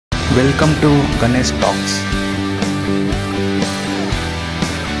Welcome to Ganesh Talks.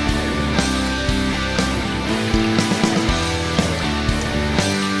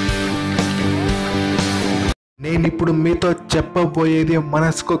 నేను ఇప్పుడు మీతో చెప్పబోయేది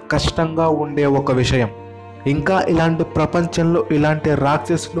మనసుకు కష్టంగా ఉండే ఒక విషయం. ఇంకా ఇలాంటి ప్రపంచంలో ఇలాంటి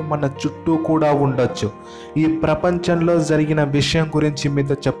రాక్షసులు మన చుట్టూ కూడా ఉండొచ్చు. ఈ ప్రపంచంలో జరిగిన విషయం గురించి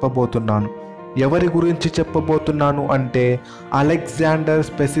మీతో చెప్పబోతున్నాను. ఎవరి గురించి చెప్పబోతున్నాను అంటే అలెగ్జాండర్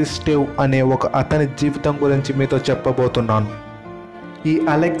స్పెసిస్టివ్ అనే ఒక అతని జీవితం గురించి మీతో చెప్పబోతున్నాను. ఈ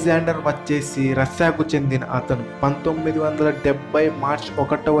అలెగ్జాండర్ వచ్చేసి రష్యాకు చెందిన అతను. 1970 మార్చి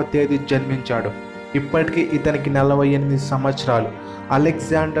 1వ తేదీ జన్మించాడు. ఇప్పటికీ ఇతనికి 48 సంవత్సరాలు.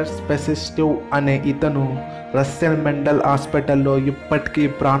 అలెగ్జాండర్ స్పెసిస్టివ్ అనే ఇతను రష్యన్ మెంటల్ హాస్పిటల్లో ఇప్పటికీ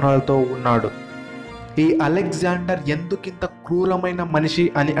ప్రాణాలతో ఉన్నాడు. ఈ అలెగ్జాండర్ ఎందుకింత క్రూరమైన మనిషి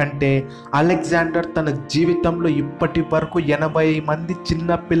అని అంటే, అలెగ్జాండర్ తన జీవితంలో ఇప్పటి వరకు 80 మంది చిన్న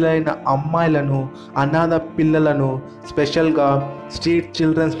పిల్లలైన అమ్మాయిలను, అనాథ పిల్లలను, స్పెషల్గా స్ట్రీట్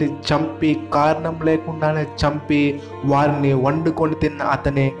చిల్డ్రన్స్ని చంపి, కారణం లేకుండానే చంపి వారిని వండుకొని తిన్న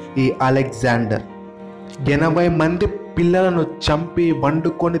అతనే ఈ అలెగ్జాండర్. 80 మంది పిల్లలను చంపి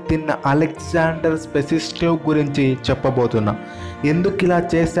వండుకొని తిన్న అలెగ్జాండర్ స్పెసిస్టివ్ గురించి చెప్పబోతున్నా. ఎందుకు ఇలా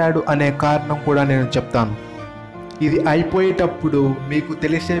చేశాడు అనే కారణం కూడా నేను చెప్తాను. ఇది అయిపోయేటప్పుడు మీకు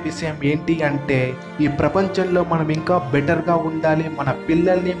తెలిసే విషయం ఏంటి అంటే, ఈ ప్రపంచంలో మనం ఇంకా బెటర్గా ఉండాలి, మన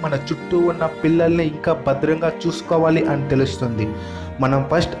పిల్లల్ని, మన చుట్టూ ఉన్న పిల్లల్ని ఇంకా భద్రంగా చూసుకోవాలి అని తెలుస్తుంది. మనం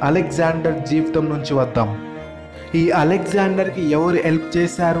ఫస్ట్ అలెగ్జాండర్ జీవితం నుంచి వద్దాం. ఈ అలెగ్జాండర్కి ఎవరు హెల్ప్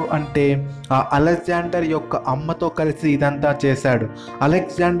చేశారు అంటే, ఆ అలెగ్జాండర్ యొక్క అమ్మతో కలిసి ఇదంతా చేశాడు.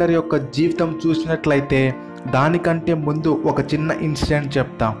 అలెగ్జాండర్ యొక్క జీవితం చూసినట్లయితే దానికంటే ముందు ఒక చిన్న ఇన్సిడెంట్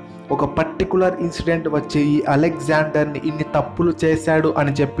చెప్తాం. ఒక పర్టికులర్ ఇన్సిడెంట్ వచ్చి ఈ అలెగ్జాండర్ని ఇన్ని తప్పులు చేశాడు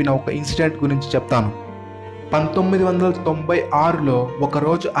అని చెప్పిన ఒక ఇన్సిడెంట్ గురించి చెప్తాను. 1996లో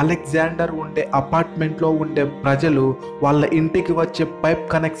ఒకరోజు అలెగ్జాండర్ ఉండే అపార్ట్మెంట్లో ఉండే ప్రజలు వాళ్ళ ఇంటికి వచ్చే పైప్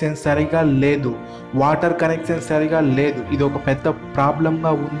కనెక్షన్ సరిగా లేదు, వాటర్ కనెక్షన్ సరిగా లేదు, ఇది ఒక పెద్ద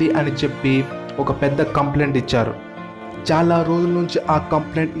ప్రాబ్లంగా ఉంది అని చెప్పి ఒక పెద్ద కంప్లైంట్ ఇచ్చారు. చాలా రోజుల నుంచి ఆ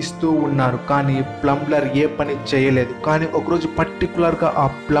కంప్లైంట్ ఇస్తూ ఉన్నారు, కానీ ప్లంబర్ ఏ పని చేయలేదు. కానీ ఒకరోజు పర్టికులర్గా ఆ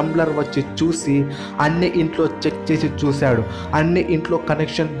ప్లంబర్ వచ్చి చూసి అన్ని ఇంట్లో చెక్ చేసి చూశాడు. అన్ని ఇంట్లో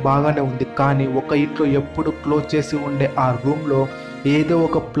కనెక్షన్ బాగానే ఉంది, కానీ ఒక ఇంట్లో ఎప్పుడు క్లోజ్ చేసి ఉండే ఆ రూమ్లో ఏదో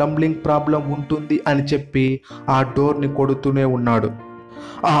ఒక ప్లంబింగ్ ప్రాబ్లం ఉంటుంది అని చెప్పి ఆ డోర్ని కొడుతూనే ఉన్నాడు.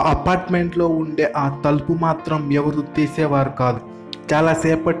 ఆ అపార్ట్మెంట్లో ఉండే ఆ తలుపు మాత్రం ఎవరు తీసేవారు కాదు.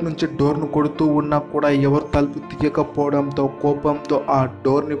 చాలాసేపటి నుంచి డోర్ను కొడుతూ ఉన్నా కూడా ఎవరు తలుపు తీయకపోవడంతో కోపంతో ఆ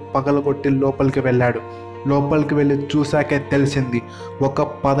డోర్ని పగలగొట్టి లోపలికి వెళ్ళాడు. లోపలికి వెళ్ళి చూశాకే తెలిసింది, ఒక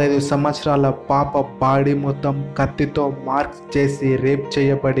 15 సంవత్సరాల పాప బాడీ మొత్తం కత్తితో మార్క్స్ చేసి రేప్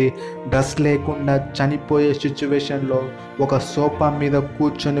చేయబడి డ్రెస్ లేకుండా చనిపోయే సిచ్యువేషన్లో ఒక సోఫా మీద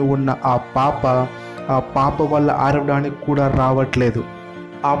కూర్చొని ఉన్న ఆ పాప వల్ల అరవడానికి కూడా రావట్లేదు.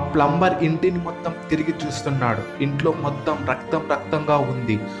 ఆ ప్లంబర్ ఇంటిని మొత్తం తిరిగి చూస్తున్నాడు. ఇంట్లో మొత్తం రక్తంగా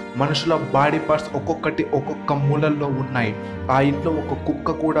ఉంది. మనుషుల బాడీ పార్ట్స్ ఒక్కొక్కటి ఒక్కొక్క మూలల్లో ఉన్నాయి. ఆ ఇంట్లో ఒక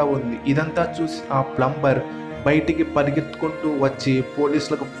కుక్క కూడా ఉంది. ఇదంతా చూసి ఆ ప్లంబర్ బయటికి పరిగెత్తుకుంటూ వచ్చి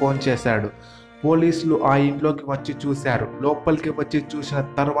పోలీసులకు ఫోన్ చేశాడు. పోలీసులు ఆ ఇంట్లోకి వచ్చి చూశారు. లోపలికి వచ్చి చూసిన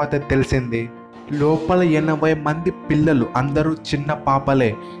తర్వాత తెలిసింది, లోపల 80 మంది పిల్లలు, అందరూ చిన్న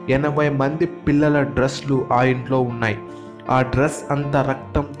పాపలే. 80 మంది పిల్లల డ్రెస్లు ఆ ఇంట్లో ఉన్నాయి. ఆ డ్రెస్ అంతా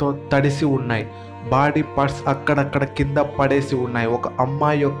రక్తంతో తడిసి ఉన్నాయి. బాడీ పార్ట్స్ అక్కడక్కడ కింద పడేసి ఉన్నాయి. ఒక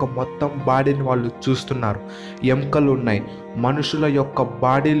అమ్మాయి యొక్క మొత్తం బాడీని వాళ్ళు చూస్తున్నారు. ఎముకలు ఉన్నాయి. మనుషుల యొక్క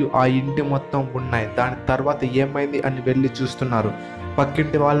బాడీలు ఆ ఇంటి మొత్తం ఉన్నాయి. దాని తర్వాత ఏమైంది అని వెళ్ళి చూస్తున్నారు.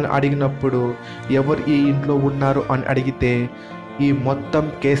 పక్కింటి వాళ్ళని అడిగినప్పుడు ఎవరు ఈ ఇంట్లో ఉన్నారు అని అడిగితే ఈ మొత్తం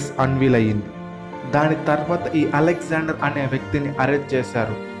కేసు అన్వీల్ అయ్యింది. దాని తర్వాత ఈ అలెగ్జాండర్ అనే వ్యక్తిని అరెస్ట్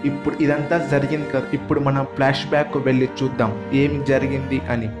చేశారు. ఇప్పుడు ఇదంతా జరిగింది కదా, ఇప్పుడు మనం ఫ్లాష్ బ్యాక్ వెళ్ళి చూద్దాం ఏమి జరిగింది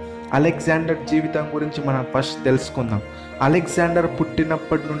అని. అలెగ్జాండర్ జీవితం గురించి మనం ఫస్ట్ తెలుసుకుందాం. అలెగ్జాండర్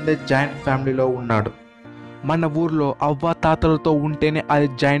పుట్టినప్పటి నుండే జాయింట్ ఫ్యామిలీలో ఉన్నాడు. మన ఊర్లో అవ్వ తాతలతో ఉంటేనే అది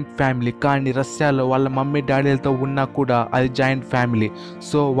జాయింట్ ఫ్యామిలీ, కానీ రష్యాలో వాళ్ళ మమ్మీ డాడీలతో ఉన్నా కూడా అది జాయింట్ ఫ్యామిలీ.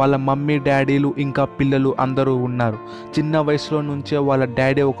 సో వాళ్ళ మమ్మీ డాడీలు ఇంకా పిల్లలు అందరూ ఉన్నారు. చిన్న వయసులో నుంచే వాళ్ళ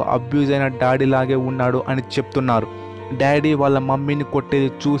డాడీ ఒక అబ్యూజ్ అయిన డాడీ లాగే ఉన్నాడు అని చెప్తున్నారు. డాడీ వాళ్ళ మమ్మీని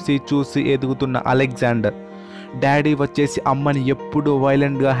కొట్టేది చూసి ఎదుగుతున్న అలెగ్జాండర్ డాడీ వచ్చేసి అమ్మని ఎప్పుడూ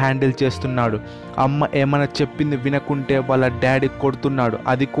వైలెంట్గా హ్యాండిల్ చేస్తున్నాడు. అమ్మ ఏమైనా చెప్పింది వినకుంటే వాళ్ళ డాడీ కొడుతున్నాడు.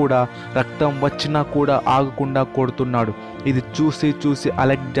 అది కూడా రక్తం వచ్చినా కూడా ఆగకుండా కొడుతున్నాడు. ఇది చూసి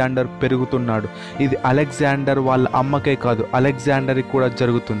అలెగ్జాండర్ పెరుగుతున్నాడు. ఇది అలెగ్జాండర్ వాళ్ళ అమ్మకే కాదు, అలెగ్జాండర్కి కూడా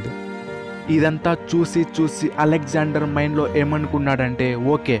జరుగుతుంది. ఇదంతా చూసి అలెగ్జాండర్ మైండ్లో ఏమనుకున్నాడంటే,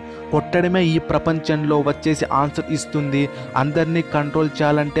 ఓకే, కొట్టడమే ఈ ప్రపంచంలో వచ్చేసి ఆన్సర్ ఇస్తుంది, అందరినీ కంట్రోల్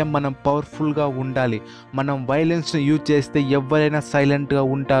చేయాలంటే మనం పవర్ఫుల్గా ఉండాలి, మనం వైలెన్స్ని యూజ్ చేస్తే ఎవరైనా సైలెంట్గా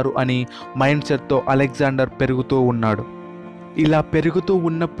ఉంటారు అని మైండ్ సెట్తో అలెగ్జాండర్ పెరుగుతూ ఉన్నాడు. ఇలా పెరుగుతూ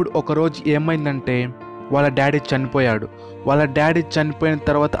ఉన్నప్పుడు ఒకరోజు ఏమైందంటే, వాళ్ళ డాడీ చనిపోయాడు. వాళ్ళ డాడీ చనిపోయిన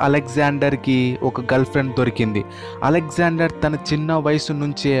తర్వాత అలెగ్జాండర్కి ఒక గర్ల్ ఫ్రెండ్ దొరికింది. అలెగ్జాండర్ తన చిన్న వయసు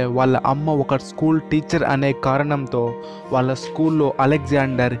నుంచే వాళ్ళ అమ్మ ఒక స్కూల్ టీచర్ అనే కారణంతో వాళ్ళ స్కూల్లో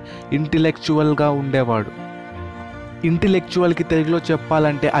అలెగ్జాండర్ ఇంటెలెక్చువల్గా ఉండేవాడు. ఇంటెలెక్చువల్కి తెలుగులో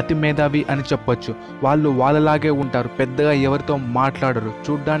చెప్పాలంటే అతి మేధావి అని చెప్పొచ్చు. వాళ్ళు వాళ్ళలాగే ఉంటారు, పెద్దగా ఎవరితో మాట్లాడరు,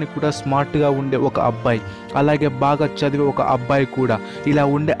 చూడ్డానికి కూడా స్మార్ట్గా ఉండే ఒక అబ్బాయి, అలాగే బాగా చదివే ఒక అబ్బాయి కూడా. ఇలా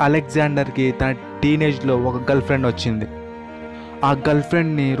ఉండే అలెగ్జాండర్కి తన టీనేజ్లో ఒక గర్ల్ ఫ్రెండ్ వచ్చింది. ఆ గర్ల్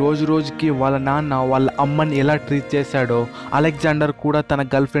ఫ్రెండ్ని రోజుకి వాళ్ళ నాన్న వాళ్ళ అమ్మని ఎలా ట్రీట్ చేశాడో అలెగ్జాండర్ కూడా తన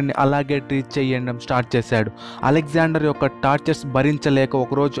గర్ల్ ఫ్రెండ్ని అలాగే ట్రీట్ చేయడం స్టార్ట్ చేశాడు. అలెగ్జాండర్ యొక్క టార్చర్స్ భరించలేక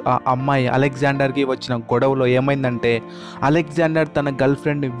ఒకరోజు ఆ అమ్మాయి అలెగ్జాండర్కి వచ్చిన గొడవలో ఏమైందంటే, అలెగ్జాండర్ తన గర్ల్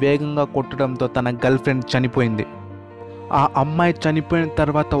ఫ్రెండ్ని వేగంగా కొట్టడంతో తన గర్ల్ ఫ్రెండ్ చనిపోయింది. ఆ అమ్మాయి చనిపోయిన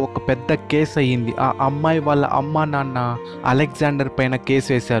తర్వాత ఒక పెద్ద కేసు అయ్యింది. ఆ అమ్మాయి వాళ్ళ అమ్మ నాన్న అలెగ్జాండర్ పైన కేసు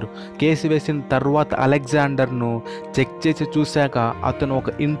వేశారు. కేసు వేసిన తర్వాత అలెగ్జాండర్ను చెక్ చేసి చూశాక అతను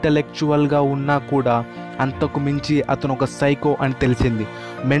ఒక ఇంటెలెక్చువల్గా ఉన్నా కూడా అంతకు మించి అతను ఒక సైకో అని తెలిసింది.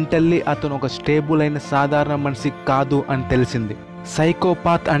 మెంటల్లీ అతను ఒక స్టేబుల్ అయిన సాధారణ మనిషి కాదు అని తెలిసింది.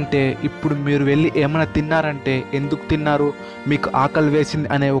 సైకోపాత్ అంటే ఇప్పుడు మీరు వెళ్ళి ఏమైనా తిన్నారంటే ఎందుకు తిన్నారు, మీకు ఆకలి వేసింది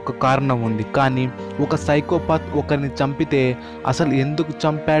అనే ఒక కారణం ఉంది. కానీ ఒక సైకోపాత్ ఒకరిని చంపితే అసలు ఎందుకు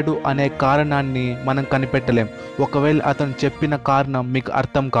చంపాడు అనే కారణాన్ని మనం కనిపెట్టలేం. ఒకవేళ అతను చెప్పిన కారణం మీకు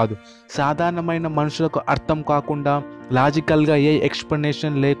అర్థం కాదు. సాధారణమైన మనుషులకు అర్థం కాకుండా లాజికల్గా ఏ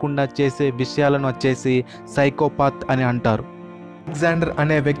ఎక్స్ప్లెనేషన్ లేకుండా చేసే విషయాలను వచ్చేసి సైకోపాత్ అని అంటారు. అలెగ్జాండర్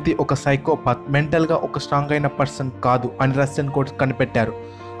అనే వ్యక్తి ఒక సైకోపాత్, మెంటల్గా ఒక స్ట్రాంగ్ అయిన పర్సన్ కాదు అని రష్యన్ కోర్ట్స్ కనిపెట్టారు.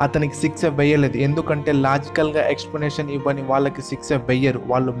 అతనికి శిక్ష వేయలేదు, ఎందుకంటే లాజికల్గా ఎక్స్ప్లెనేషన్ ఇవ్వని వాళ్ళకి శిక్ష వేయరు,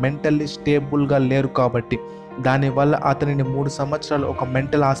 వాళ్ళు మెంటల్లీ స్టేబుల్గా లేరు కాబట్టి. దానివల్ల అతనిని 3 సంవత్సరాలు ఒక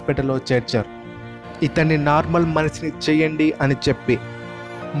మెంటల్ హాస్పిటల్లో చేర్చారు. ఇతన్ని నార్మల్ మనిషిని చేయండి అని చెప్పి.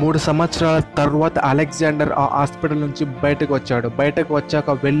 3 సంవత్సరాల తర్వాత అలెగ్జాండర్ ఆ హాస్పిటల్ నుంచి బయటకు వచ్చాడు. బయటకు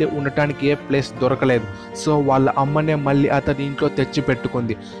వచ్చాక వెళ్ళి ఉండటానికి ఏ ప్లేస్ దొరకలేదు. సో వాళ్ళ అమ్మనే మళ్ళీ అతని ఇంట్లో తెచ్చి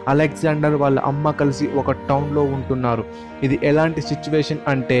పెట్టుకుంది. అలెగ్జాండర్ వాళ్ళ అమ్మ కలిసి ఒక టౌన్లో ఉంటున్నారు. ఇది ఎలాంటి సిచ్యువేషన్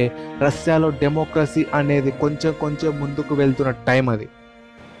అంటే, రష్యాలో డెమోక్రసీ అనేది కొంచెం ముందుకు వెళ్తున్న టైం అది.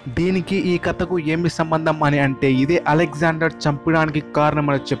 దీనికి ఈ కథకు ఏమి సంబంధం అని అంటే, ఇదే అలెగ్జాండర్ చంపడానికి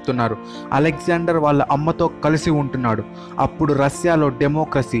కారణమని చెప్తున్నారు. అలెగ్జాండర్ వాళ్ళ అమ్మతో కలిసి ఉంటున్నాడు. అప్పుడు రష్యాలో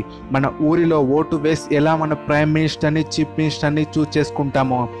డెమోక్రసీ, మన ఊరిలో ఓటు వేసి ఎలా మన ప్రైమ్ మినిస్టర్ని చీఫ్ మినిస్టర్ని చూస్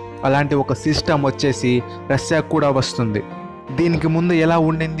చేసుకుంటామో అలాంటి ఒక సిస్టమ్ వచ్చేసి రష్యా కూడా వస్తుంది. దీనికి ముందు ఎలా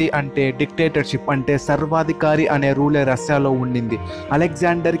ఉండింది అంటే, డిక్టేటర్షిప్ అంటే సర్వాధికారి అనే రూలే రష్యాలో ఉండింది.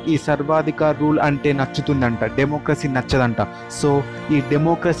 అలెగ్జాండర్కి ఈ సర్వాధికారి రూల్ అంటే నచ్చుతుందంట, డెమోక్రసీ నచ్చదంట. సో ఈ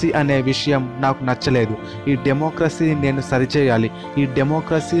డెమోక్రసీ అనే విషయం నాకు నచ్చలేదు, ఈ డెమోక్రసీని నేను సరిచేయాలి, ఈ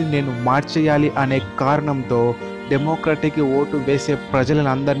డెమోక్రసీని నేను మార్చేయాలి అనే కారణంతో డెమోక్రటీకి ఓటు వేసే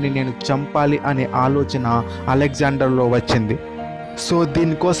ప్రజలందరినీ నేను చంపాలి అనే ఆలోచన అలెగ్జాండర్లో వచ్చింది. సో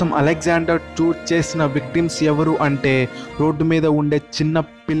దీనికోసం అలెగ్జాండర్ చూస్ చేసిన విక్టిమ్స్ ఎవరు అంటే, రోడ్డు మీద ఉండే చిన్న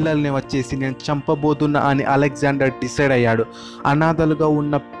పిల్లల్ని వచ్చేసి నేను చంపబోతున్నా అని అలెగ్జాండర్ డిసైడ్ అయ్యాడు. అనాథలుగా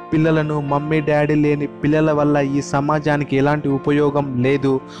ఉన్న పిల్లలను, మమ్మీ డాడీ లేని పిల్లల వల్ల ఈ సమాజానికి ఎలాంటి ఉపయోగం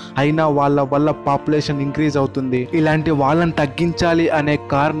లేదు, అయినా వాళ్ళ వల్ల పాపులేషన్ ఇంక్రీజ్ అవుతుంది, ఇలాంటి వాళ్ళని తగ్గించాలి అనే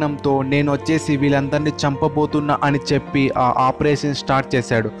కారణంతో నేను వచ్చేసి వీళ్ళందరినీ చంపబోతున్నా అని చెప్పి ఆ ఆపరేషన్ స్టార్ట్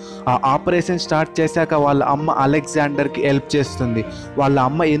చేశాడు. ఆ ఆపరేషన్ స్టార్ట్ చేశాక వాళ్ళ అమ్మ అలెగ్జాండర్కి హెల్ప్ చేస్తుంది. వాళ్ళ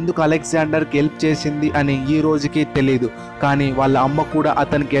అమ్మ ఎందుకు అలెగ్జాండర్కి హెల్ప్ చేసింది అని ఈ రోజుకి తెలియదు, కానీ వాళ్ళ అమ్మ కూడా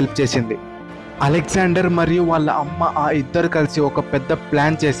అతనికి హెల్ప్ చేసింది. అలెగ్జాండర్ మరియు వాళ్ళ అమ్మ ఆ ఇద్దరు కలిసి ఒక పెద్ద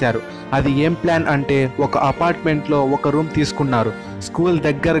ప్లాన్ చేశారు. అది ఏం ప్లాన్ అంటే, ఒక అపార్ట్మెంట్లో ఒక రూమ్ తీసుకున్నారు. స్కూల్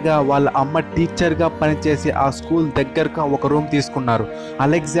దగ్గరగా వాళ్ళ అమ్మ టీచర్గా పనిచేసి ఆ స్కూల్ దగ్గరగా ఒక రూమ్ తీసుకున్నారు.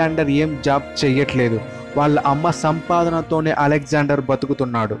 అలెగ్జాండర్ ఏం జాబ్ చెయ్యట్లేదు, వాళ్ళ అమ్మ సంపాదనతోనే అలెగ్జాండర్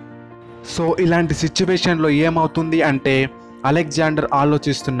బతుకుతున్నాడు. సో ఇలాంటి సిచ్యువేషన్లో ఏమవుతుంది అంటే, అలెగ్జాండర్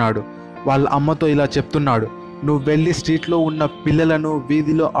ఆలోచిస్తున్నాడు. వాళ్ళ అమ్మతో ఇలా చెప్తున్నాడు, నువ్వు వెళ్ళి స్ట్రీట్లో ఉన్న పిల్లలను,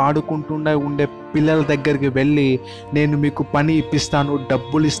 వీధిలో ఆడుకుంటూనే ఉండే పిల్లల దగ్గరికి వెళ్ళి నేను మీకు పని ఇప్పిస్తాను,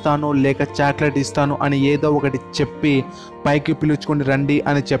 డబ్బులు ఇస్తాను, లేక చాక్లెట్ ఇస్తాను అని ఏదో ఒకటి చెప్పి పైకి పిలుచుకొని రండి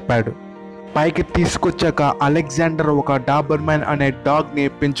అని చెప్పాడు. పైకి తీసుకొచ్చాక అలెగ్జాండర్ ఒక డాబర్మ్యాన్ అనే డాగ్ని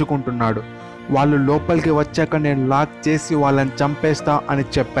పెంచుకుంటున్నాడు. వాళ్ళు లోపలికి వచ్చాక నేను లాక్ చేసి వాళ్ళని చంపేస్తా అని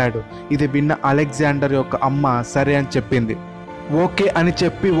చెప్పాడు. ఇది విన్న అలెగ్జాండర్ యొక్క అమ్మ సరే అని చెప్పింది. ఓకే అని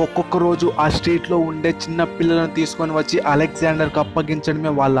చెప్పి ఒక్కొక్క రోజు ఆ స్ట్రీట్లో ఉండే చిన్న పిల్లలను తీసుకొని వచ్చి అలెగ్జాండర్కి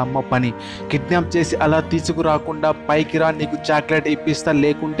అప్పగించడమే వాళ్ళ అమ్మ పని. కిడ్నాప్ చేసి అలా తీసుకురాకుండా పైకి రా, నీకు చాక్లెట్ ఇప్పిస్తా,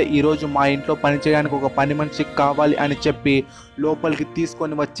 లేకుంటే ఈరోజు మా ఇంట్లో పని చేయడానికి ఒక పని మనిషి కావాలి అని చెప్పి లోపలికి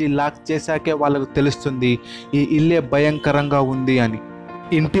తీసుకొని వచ్చి లాక్ చేశాకే వాళ్ళకు తెలుస్తుంది ఈ ఇల్లే భయంకరంగా ఉంది అని.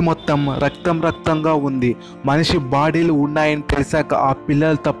 ఇంటి మొత్తం రక్తంగా ఉంది. మనిషి బాడీలు ఉన్నాయని తెలిసాక ఆ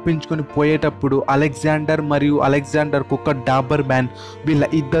పిల్లలు తప్పించుకొని పోయేటప్పుడు అలెగ్జాండర్ మరియు అలెగ్జాండర్ కుక్క డాబర్ మ్యాన్ వీళ్ళ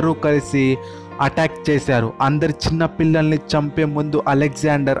ఇద్దరూ కలిసి అటాక్ చేశారు. అందరి చిన్న పిల్లల్ని చంపే ముందు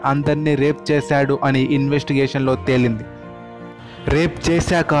అలెగ్జాండర్ అందరినీ రేప్ చేశాడు అని ఇన్వెస్టిగేషన్లో తేలింది. రేప్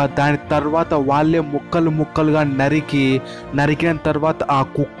చేశాక దాని తర్వాత వాళ్ళే ముక్కలుగా నరికిన తర్వాత ఆ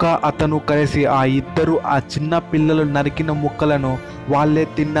కుక్క అతను కలిసి ఆ ఇద్దరు ఆ చిన్న పిల్లలు నరికిన ముక్కలను వాళ్ళే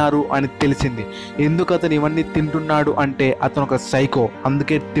తిన్నారు అని తెలిసింది. ఎందుకు అతను ఇవన్నీ తింటున్నాడు అంటే అతను ఒక సైకో,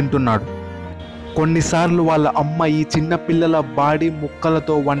 అందుకే తింటున్నాడు. కొన్నిసార్లు వాళ్ళ అమ్మ ఈ చిన్న పిల్లల బాడీ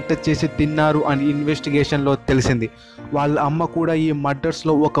ముక్కలతో వంట చేసి తిన్నారు అని ఇన్వెస్టిగేషన్లో తెలిసింది. వాళ్ళ అమ్మ కూడా ఈ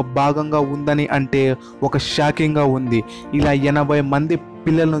మర్డర్స్లో ఒక భాగంగా ఉందని అంటే ఒక షాకింగ్గా ఉంది. ఇలా 80 మంది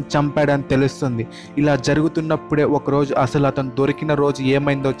పిల్లలను చంపాడని తెలుస్తుంది. ఇలా జరుగుతున్నప్పుడే ఒకరోజు అసలు అతను దొరికిన రోజు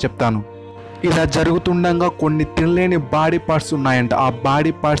ఏమైందో చెప్తాను. ఇలా జరుగుతుండగా కొన్ని తినలేని బాడీ పార్ట్స్ ఉన్నాయంట. ఆ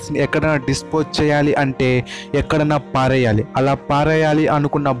బాడీ పార్ట్స్ని ఎక్కడైనా డిస్పోజ్ చేయాలి అంటే ఎక్కడైనా పారేయాలి. అలా పారేయాలి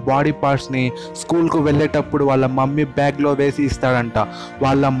అనుకున్న బాడీ పార్ట్స్ని స్కూల్కు వెళ్ళేటప్పుడు వాళ్ళ మమ్మీ బ్యాగ్లో వేసి ఇస్తాడంట.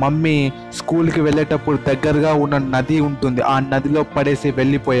 వాళ్ళ మమ్మీ స్కూల్కి వెళ్ళేటప్పుడు దగ్గరగా ఉన్న నది ఉంటుంది, ఆ నదిలో పడేసి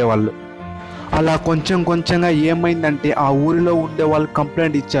వెళ్ళిపోయేవాళ్ళు. అలా కొంచెంగా ఏమైందంటే ఆ ఊరిలో ఉండే వాళ్ళు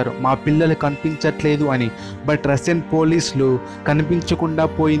కంప్లైంట్ ఇచ్చారు, మా పిల్లలు కనిపించట్లేదు అని. బట్ రష్యన్ పోలీసులు కనిపించకుండా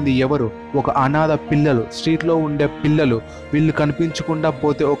పోయింది ఎవరు? ఒక అనాథ పిల్లలు, స్ట్రీట్లో ఉండే పిల్లలు. వీళ్ళు కనిపించకుండా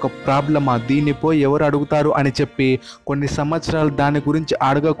పోతే ఒక ప్రాబ్లమా? దీన్ని పోయి ఎవరు అడుగుతారు అని చెప్పి కొన్ని సంవత్సరాలు దాని గురించి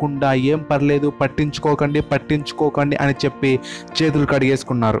అడగకుండా ఏం పర్లేదు పట్టించుకోకండి అని చెప్పి చేతులు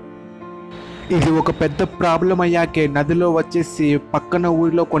కడిగేసుకున్నారు. ఇది ఒక పెద్ద ప్రాబ్లం అయ్యాకే నదిలో వచ్చేసి పక్కన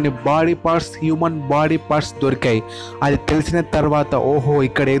ఊరిలో కొన్ని హ్యూమన్ బాడీ పార్ట్స్ దొరికాయి. అది తెలిసిన తర్వాత ఓహో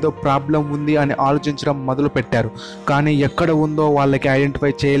ఇక్కడ ఏదో ప్రాబ్లం ఉంది అని ఆలోచించడం మొదలు పెట్టారు. కానీ ఎక్కడ ఉందో వాళ్ళకి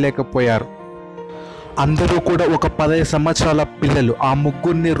ఐడెంటిఫై చేయలేకపోయారు. అందరూ కూడా ఒక 15 సంవత్సరాల పిల్లలు. ఆ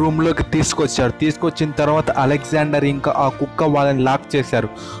ముగ్గురిని రూమ్లోకి తీసుకొచ్చిన తర్వాత అలెగ్జాండర్ ఇంకా ఆ కుక్క వాళ్ళని లాక్ చేశారు.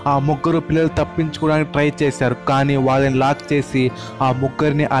 ఆ ముగ్గురు పిల్లలు తప్పించుకోవడానికి ట్రై చేశారు, కానీ వాళ్ళని లాక్ చేసి ఆ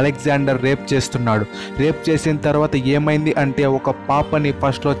ముగ్గురిని అలెగ్జాండర్ రేప్ చేస్తున్నాడు. రేప్ చేసిన తర్వాత ఏమైంది అంటే ఒక పాపని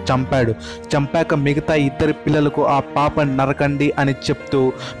ఫస్ట్లో చంపాక మిగతా ఇద్దరు పిల్లలకు ఆ పాపని నరకండి అని చెప్తూ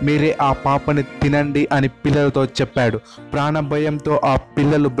మీరే ఆ పాపని తినండి అని పిల్లలతో చెప్పాడు. ప్రాణభయంతో ఆ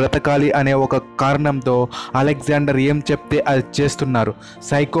పిల్లలు బ్రతకాలి అనే ఒక కారణం అలెగ్జాండర్ ఏం చెప్తే అది చేస్తున్నారు.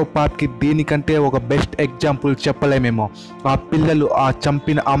 సైకోపాత్కి దీనికంటే ఒక బెస్ట్ ఎగ్జాంపుల్ చెప్పలేమేమో. ఆ పిల్లలు ఆ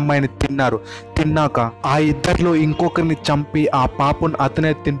చంపిన అమ్మాయిని తిన్నాక ఆ ఇద్దరిలో ఇంకొకరిని చంపి ఆ పాపను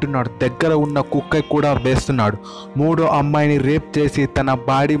అతనే తింటున్నాడు. దగ్గర ఉన్న కుక్క కూడా వేస్తున్నాడు. మూడో అమ్మాయిని రేప్ చేసి తన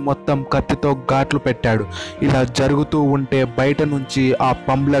బాడీ మొత్తం కత్తితో ఘాట్లు పెట్టాడు. ఇలా జరుగుతూ ఉంటే బయట నుంచి ఆ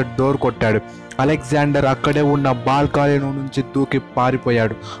పంబ్లర్ డోర్ కొట్టాడు. అలెగ్జాండర్ అక్కడే ఉన్న బాల్కనీ నుంచి దూకి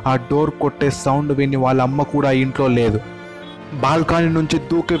పారిపోయాడు. ఆ డోర్ కొట్టే సౌండ్ విని వాళ్ళ అమ్మ కూడా ఇంట్లో లేదు. బాల్కనీ నుంచి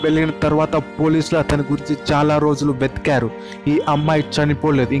దూకి వెళ్ళిన తర్వాత పోలీసులు అతని గురించి చాలా రోజులు వెతికారు. ఈ అమ్మాయి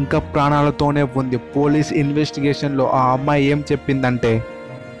చనిపోలేదు, ఇంకా ప్రాణాలతోనే ఉంది. పోలీస్ ఇన్వెస్టిగేషన్లో ఆ అమ్మాయి ఏం చెప్పిందంటే,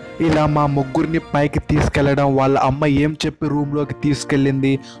 ఇలా మా ముగ్గురిని పైకి తీసుకెళ్ళడం వాళ్ళ అమ్మ ఏం చెప్పి రూమ్లోకి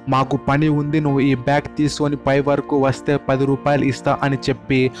తీసుకెళ్ళింది, మాకు పని ఉంది, నువ్వు ఈ బ్యాగ్ తీసుకొని పై వరకు వస్తే 10 రూపాయలు ఇస్తా అని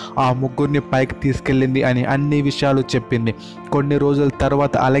చెప్పి ఆ ముగ్గురిని పైకి తీసుకెళ్ళింది అని అన్ని విషయాలు చెప్పింది. కొన్ని రోజుల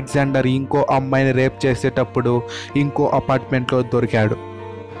తర్వాత అలెగ్జాండర్ ఇంకో అమ్మాయిని రేప్ చేసేటప్పుడు ఇంకో అపార్ట్మెంట్లో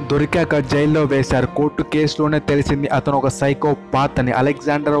దొరికాక జైల్లో వేశారు. కోర్టు కేసులోనే తెలిసింది అతను ఒక సైకోపాత్ అని.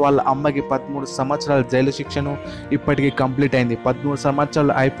 అలెగ్జాండర్ వాళ్ళ అమ్మకి 13 సంవత్సరాల జైలు శిక్షను ఇప్పటికీ కంప్లీట్ అయింది. 13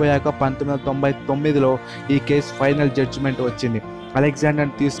 సంవత్సరాలు అయిపోయాక 1999లో ఈ కేసు ఫైనల్ జడ్జిమెంట్ వచ్చింది.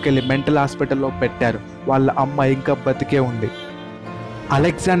 అలెగ్జాండర్ని తీసుకెళ్లి మెంటల్ హాస్పిటల్లో పెట్టారు. వాళ్ళ అమ్మ ఇంకా బతికే ఉంది.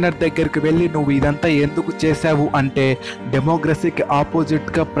 అలెగ్జాండర్ దగ్గరికి వెళ్ళి నువ్వు ఇదంతా ఎందుకు చేశావు అంటే, డెమోక్రసీకి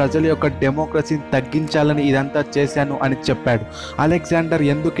ఆపోజిట్గా ప్రజల యొక్క డెమోక్రసీని తగ్గించాలని ఇదంతా చేశాను అని చెప్పాడు. అలెగ్జాండర్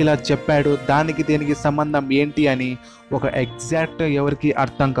ఎందుకు ఇలా చెప్పాడు, దీనికి సంబంధం ఏంటి అని ఒక ఎగ్జాక్ట్ ఎవరికి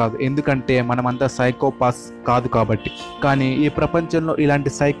అర్థం కాదు, ఎందుకంటే మనమంతా సైకోపాస్ కాదు కాబట్టి. కానీ ఈ ప్రపంచంలో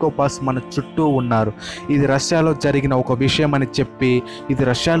ఇలాంటి సైకోపాస్ మన చుట్టూ ఉన్నారు. ఇది రష్యాలో జరిగిన ఒక విషయం అని చెప్పి ఇది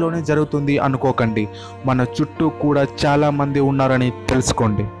రష్యాలోనే జరుగుతుంది అనుకోకండి, మన చుట్టూ కూడా చాలామంది ఉన్నారని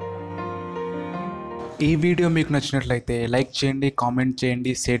తెలుసుకోండి. ఈ వీడియో మీకు నచ్చినట్లయితే లైక్ చేయండి, కామెంట్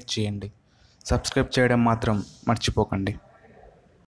చేయండి, షేర్ చేయండి. సబ్స్క్రైబ్ చేయడం మాత్రం మర్చిపోకండి.